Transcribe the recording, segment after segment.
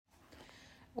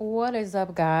What is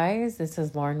up, guys? This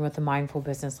is Lauren with the Mindful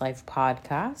Business Life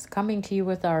podcast, coming to you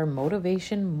with our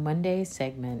Motivation Monday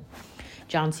segment.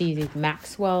 John C.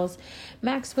 Maxwell's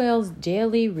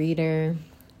Daily Reader,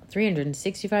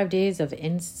 365 Days of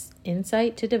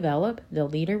Insight to Develop the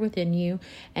Leader Within You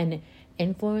and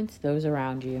Influence Those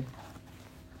Around You.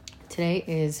 Today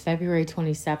is February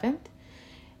 27th,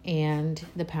 and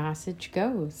the passage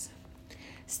goes,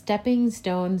 Stepping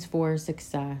Stones for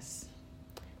Success.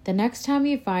 The next time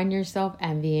you find yourself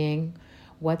envying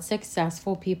what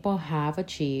successful people have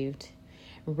achieved,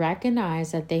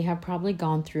 recognize that they have probably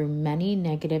gone through many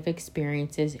negative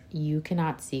experiences you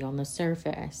cannot see on the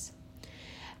surface.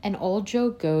 An old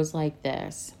joke goes like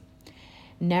this: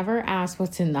 never ask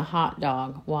what's in the hot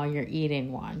dog while you're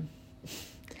eating one.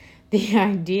 The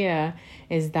idea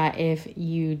is that if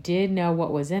you did know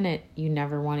what was in it, you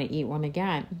never want to eat one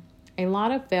again. A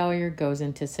lot of failure goes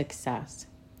into success.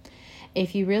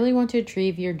 If you really want to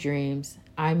achieve your dreams,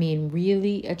 I mean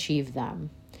really achieve them,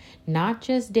 not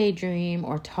just daydream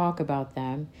or talk about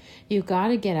them, you got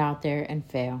to get out there and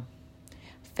fail.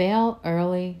 Fail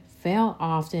early, fail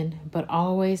often, but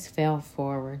always fail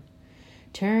forward.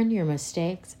 Turn your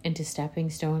mistakes into stepping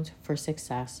stones for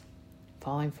success,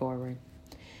 falling forward.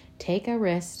 Take a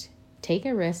risk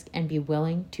and be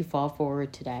willing to fall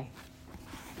forward today.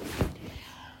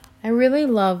 I really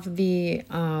love the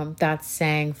that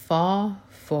saying, failing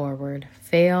forward.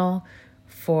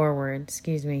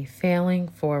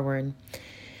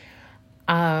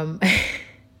 I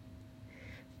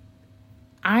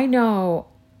know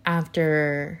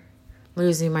after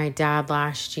losing my dad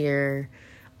last year,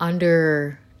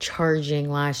 undercharging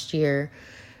last year,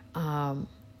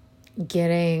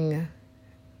 getting,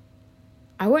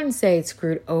 I wouldn't say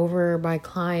screwed over by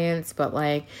clients, but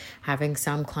like having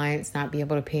some clients not be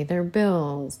able to pay their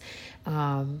bills.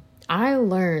 I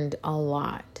learned a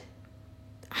lot.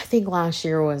 I think last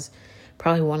year was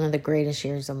probably one of the greatest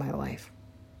years of my life.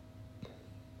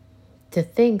 To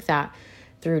think that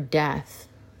through death,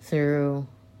 through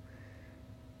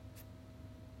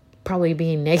probably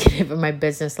being negative in my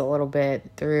business a little bit,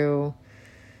 through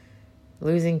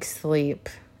losing sleep,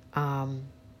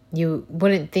 you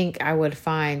wouldn't think I would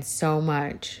find so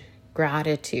much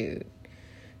gratitude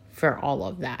for all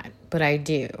of that, but I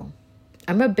do.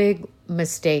 I'm a big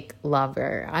mistake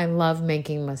lover. I love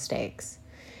making mistakes.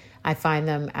 I find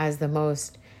them as the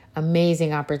most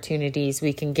amazing opportunities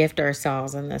we can gift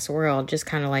ourselves in this world. Just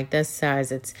kind of like this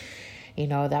says, it's,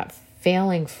 that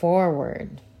failing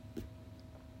forward.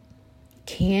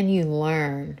 Can you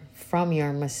learn from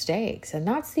your mistakes? And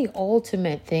that's the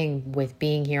ultimate thing with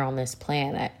being here on this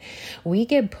planet. We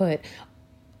get put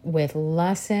with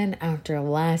lesson after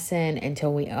lesson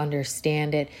until we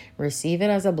understand it, receive it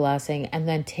as a blessing, and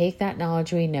then take that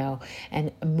knowledge we know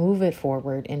and move it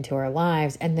forward into our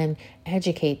lives, and then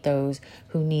educate those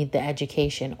who need the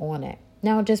education on it.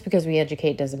 Now, just because we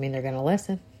educate doesn't mean they're going to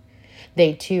listen.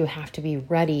 They too have to be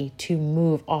ready to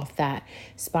move off that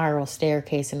spiral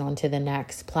staircase and onto the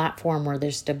next platform where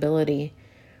there's stability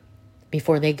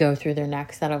before they go through their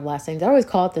next set of lessons. I always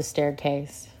call it the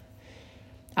staircase.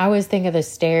 I always think of the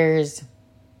stairs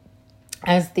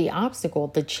as the obstacle,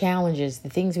 the challenges, the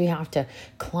things we have to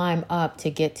climb up to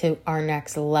get to our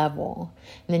next level.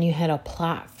 And then you hit a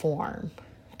platform.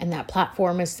 And that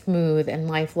platform is smooth and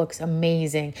life looks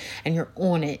amazing and you're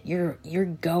on it. You're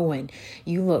going.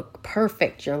 You look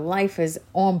perfect. Your life is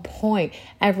on point.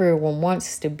 Everyone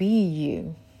wants to be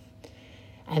you.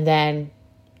 And then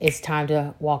it's time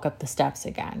to walk up the steps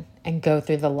again and go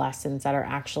through the lessons that are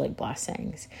actually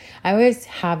blessings. I always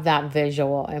have that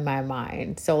visual in my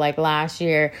mind. So like last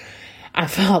year, I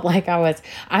felt like I was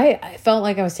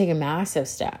taking massive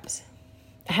steps.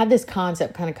 I had this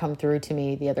concept kind of come through to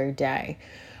me the other day,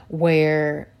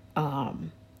 where I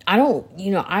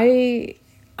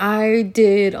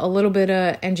did a little bit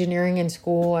of engineering in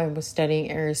school. I was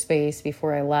studying aerospace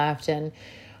before I left, and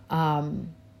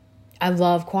I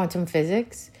love quantum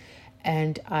physics,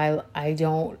 and I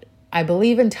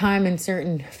believe in time in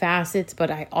certain facets,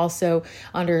 but I also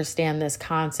understand this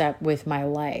concept with my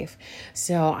life.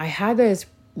 So I had this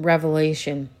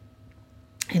revelation.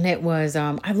 And it was,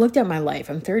 I've looked at my life.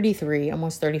 I'm 33,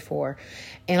 almost 34.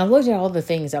 And I've looked at all the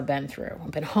things I've been through.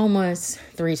 I've been homeless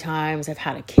 3 times. I've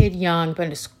had a kid young,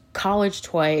 been to college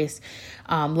twice,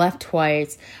 left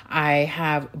twice. I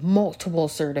have multiple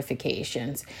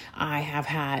certifications. I have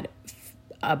had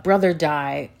a brother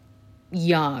die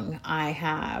young. I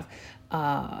have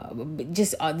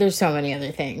there's so many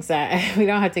other things that we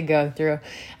don't have to go through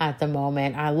at the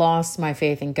moment. I lost my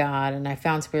faith in God, and I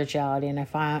found spirituality, and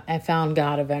I found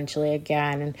God eventually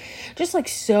again, and just like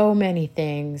so many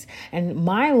things. And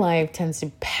my life tends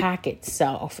to pack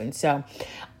itself. And so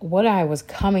what I was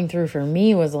coming through for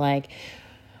me was like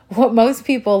what most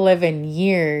people live in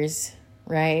years,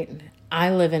 right?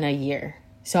 I live in a year.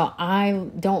 So I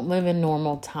don't live in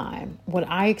normal time. What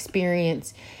I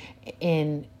experience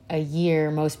in a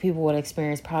year, most people would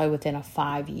experience probably within a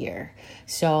 5 year.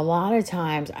 So a lot of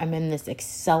times I'm in this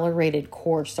accelerated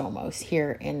course almost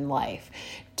here in life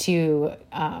to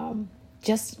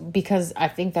just because I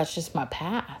think that's just my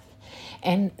path.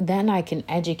 And then I can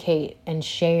educate and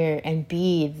share and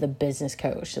be the business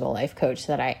coach, the life coach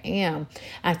that I am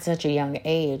at such a young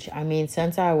age. I mean,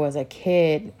 since I was a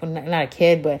kid, well, not a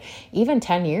kid, but even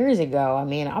 10 years ago, I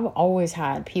mean, I've always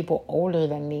had people older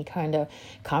than me kind of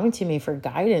coming to me for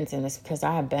guidance in this because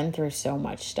I have been through so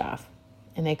much stuff.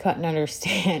 And they couldn't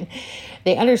understand.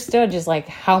 They understood just like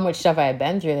how much stuff I had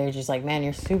been through. They were just like, man,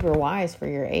 you're super wise for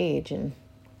your age.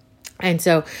 And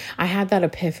so I had that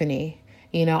epiphany.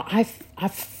 You know, I've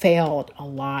failed a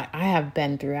lot. I have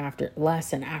been through after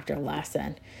lesson,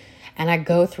 and I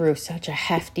go through such a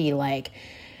hefty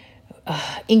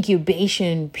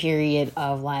incubation period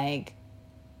of like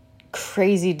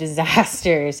crazy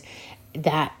disasters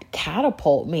that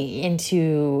catapult me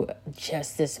into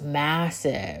just this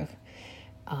massive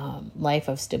life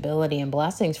of stability and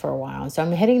blessings for a while. And so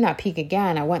I'm hitting that peak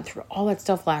again. I went through all that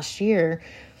stuff last year,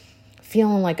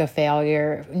 feeling like a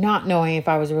failure, not knowing if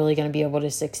I was really going to be able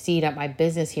to succeed at my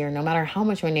business here, no matter how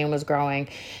much my name was growing.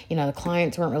 You know, the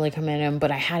clients weren't really coming in, but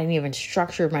I hadn't even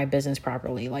structured my business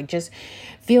properly. Like just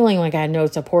feeling like I had no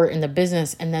support in the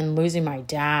business, and then losing my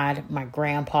dad, my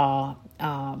grandpa.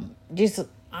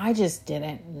 I just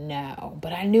didn't know,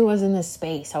 but I knew I was in this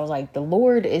space. I was like, the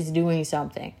Lord is doing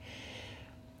something.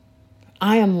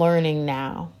 I am learning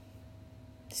now,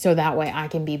 so that way I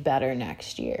can be better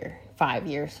next year. 5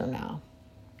 years from now.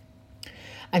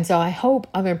 And so I hope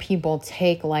other people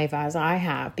take life as I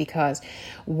have, because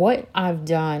what I've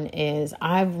done is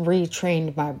I've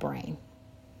retrained my brain.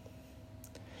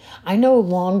 I no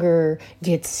longer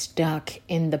get stuck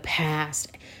in the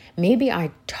past. Maybe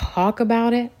I talk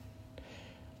about it,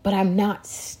 but I'm not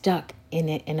stuck in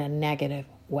it in a negative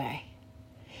way.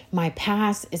 My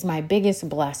past is my biggest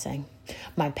blessing.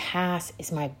 My past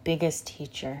is my biggest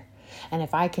teacher. And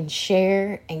if I can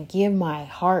share and give my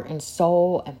heart and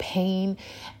soul and pain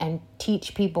and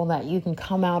teach people that you can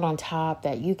come out on top,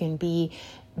 that you can be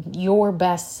your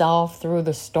best self through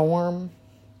the storm,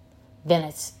 then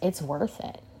it's worth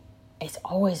it. It's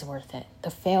always worth it. The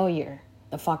failure,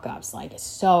 the fuck ups, like it's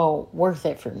so worth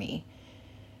it for me.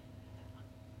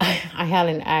 I had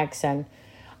an ex and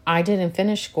I didn't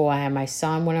finish school. I had my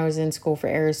son when I was in school for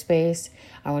aerospace.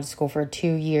 I went to school for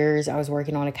 2 years. I was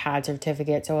working on a CAD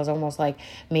certificate. So I was almost like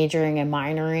majoring and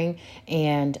minoring.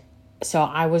 And so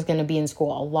I was going to be in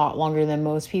school a lot longer than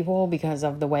most people because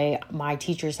of the way my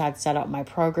teachers had set up my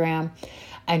program.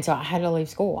 And so I had to leave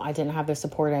school. I didn't have the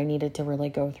support I needed to really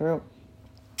go through.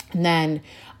 And then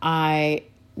I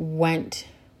went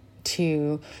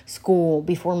to school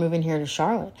before moving here to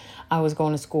Charlotte. I was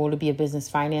going to school to be a business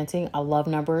financing. I love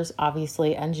numbers.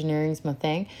 Obviously, engineering's my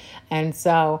thing. And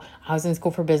so I was in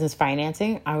school for business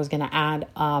financing. I was going to add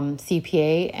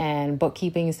CPA and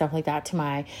bookkeeping and stuff like that to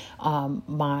my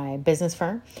my business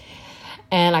firm.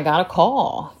 And I got a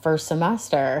call first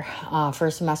semester.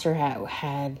 First semester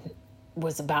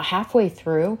was about halfway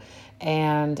through.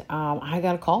 And I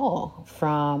got a call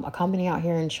from a company out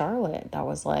here in Charlotte that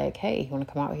was like, hey, you want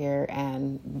to come out here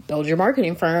and build your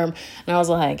marketing firm? And I was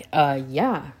like,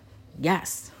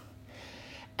 yes.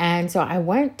 And so I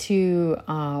went to,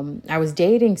 I was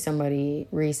dating somebody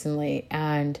recently,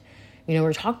 and, you know, we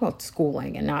were talking about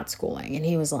schooling and not schooling. And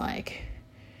he was like,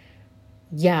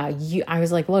 I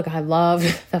was like, look, I love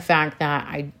the fact that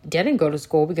I didn't go to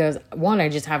school because, one, I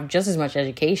just have just as much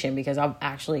education because I've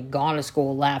actually gone to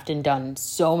school, left, and done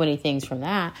so many things from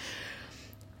that.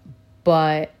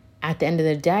 But at the end of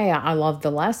the day, I love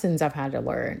the lessons I've had to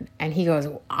learn. And he goes,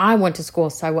 I went to school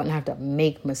so I wouldn't have to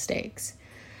make mistakes.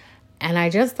 And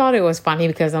I just thought it was funny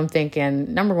because I'm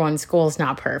thinking, number one, school's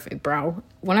not perfect, bro.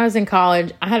 When I was in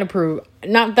college, I had to prove,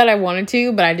 not that I wanted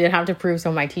to, but I did have to prove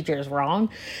some of my teachers wrong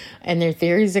and their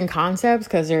theories and concepts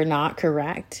because they're not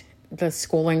correct. The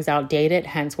schooling's outdated,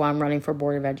 hence why I'm running for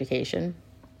Board of Education.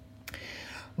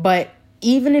 But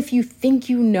even if you think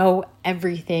you know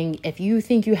everything, if you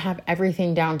think you have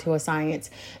everything down to a science,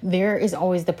 there is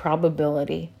always the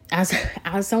probability. As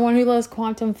someone who loves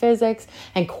quantum physics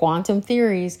and quantum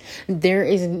theories, there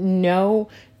is no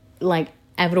like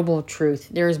inevitable truth.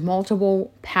 There's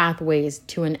multiple pathways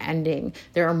to an ending.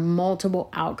 There are multiple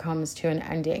outcomes to an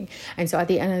ending. And so at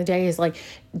the end of the day, is like,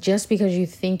 just because you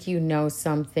think you know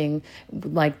something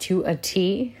like to a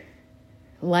T,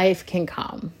 life can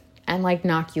come and like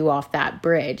knock you off that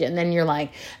bridge. And then you're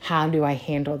like, how do I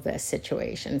handle this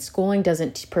situation? Schooling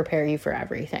doesn't prepare you for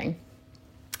everything.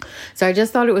 So I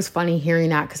just thought it was funny hearing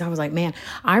that, because I was like, man,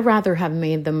 I'd rather have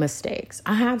made the mistakes.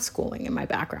 I have schooling in my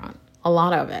background, a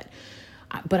lot of it.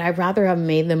 But I'd rather have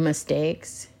made the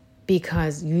mistakes,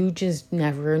 because you just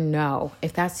never know.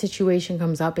 If that situation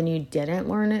comes up and you didn't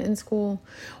learn it in school,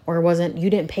 or you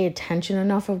didn't pay attention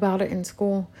enough about it in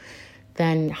school,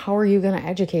 then how are you going to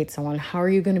educate someone? How are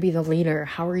you going to be the leader?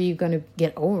 How are you going to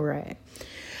get over it?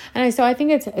 And so I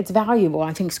think it's valuable.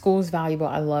 I think school is valuable.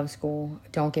 I love school.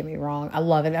 Don't get me wrong. I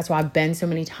love it. That's why I've been so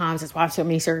many times. That's why I have so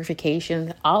many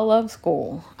certifications. I love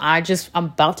school. I'm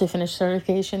about to finish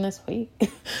certification this week.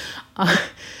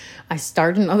 I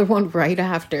start another one right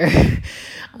after. So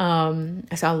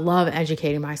I love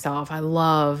educating myself. I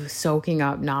love soaking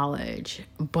up knowledge,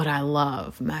 but I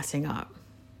love messing up.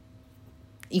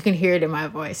 You can hear it in my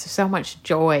voice. There's so much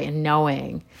joy in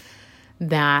knowing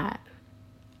that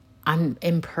I'm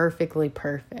imperfectly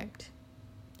perfect,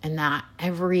 and that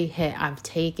every hit I've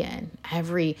taken,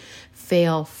 every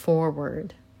fail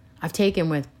forward, I've taken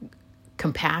with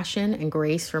compassion and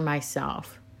grace for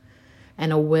myself,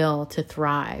 and a will to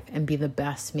thrive and be the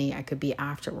best me I could be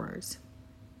afterwards.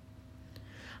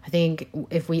 I think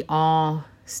if we all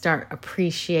start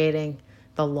appreciating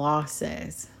the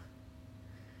losses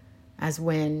as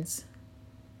wins,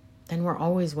 then we're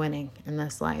always winning in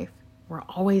this life. We're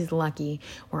always lucky.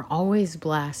 We're always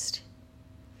blessed.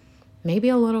 Maybe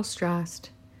a little stressed,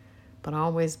 but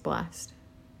always blessed.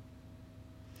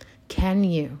 Can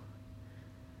you,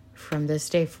 from this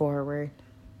day forward,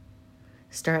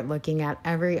 start looking at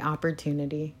every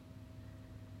opportunity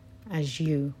as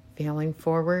you failing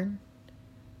forward?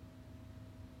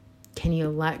 Can you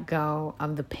let go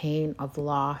of the pain of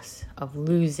loss, of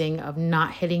losing, of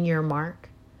not hitting your mark?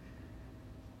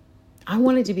 I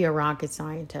wanted to be a rocket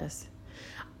scientist.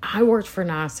 I worked for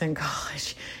NASA in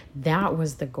college. That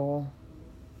was the goal.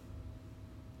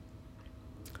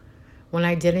 When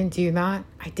I didn't do that,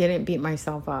 I didn't beat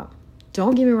myself up.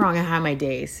 Don't get me wrong, I had my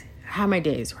days.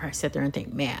 Where I sit there and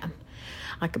think, man,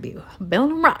 I could be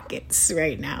building rockets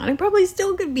right now. And I probably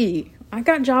still could be. I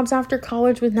got jobs after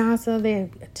college with NASA.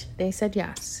 They said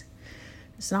yes.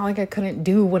 It's not like I couldn't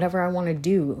do whatever I want to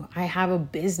do. I have a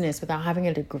business without having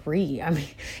a degree. I mean,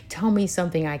 tell me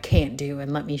something I can't do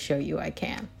and let me show you I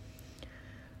can.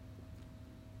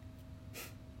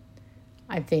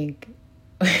 I think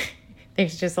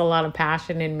there's just a lot of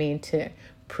passion in me to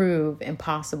prove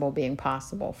impossible being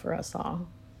possible for us all.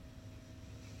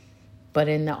 But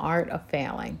in the art of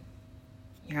failing,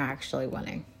 you're actually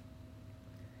winning.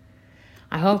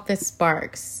 I hope this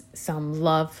sparks some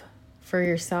love for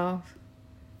yourself.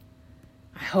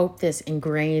 I hope this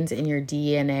ingrains in your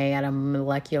DNA at a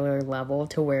molecular level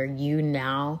to where you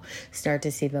now start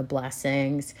to see the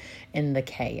blessings in the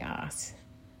chaos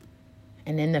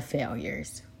and in the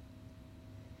failures.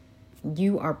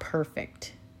 You are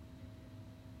perfect.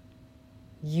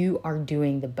 You are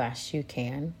doing the best you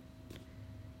can.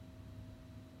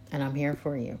 And I'm here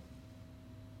for you.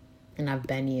 And I've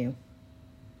been you.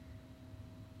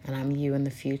 And I'm you in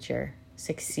the future,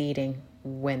 succeeding,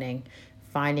 winning,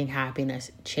 finding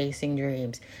happiness, chasing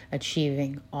dreams,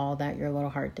 achieving all that your little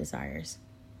heart desires.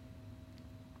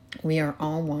 We are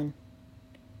all one.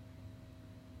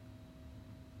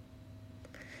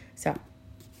 So,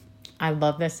 I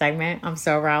love this segment. I'm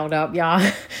so riled up,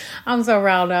 y'all. I'm so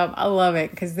riled up. I love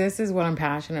it because this is what I'm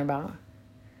passionate about.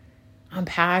 I'm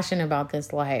passionate about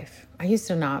this life. I used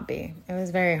to not be. It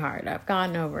was very hard. I've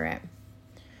gotten over it.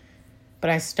 But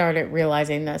I started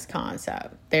realizing this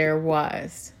concept. There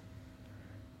was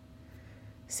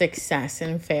success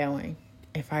in failing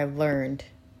if I learned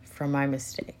from my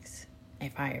mistakes,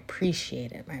 if I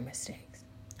appreciated my mistakes.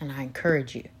 And I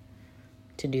encourage you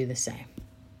to do the same.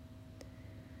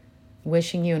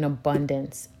 Wishing you an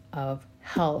abundance of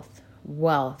health,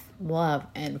 wealth, love,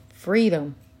 and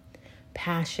freedom,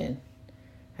 passion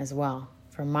as well,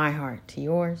 from my heart to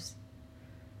yours.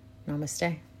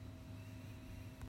 Namaste.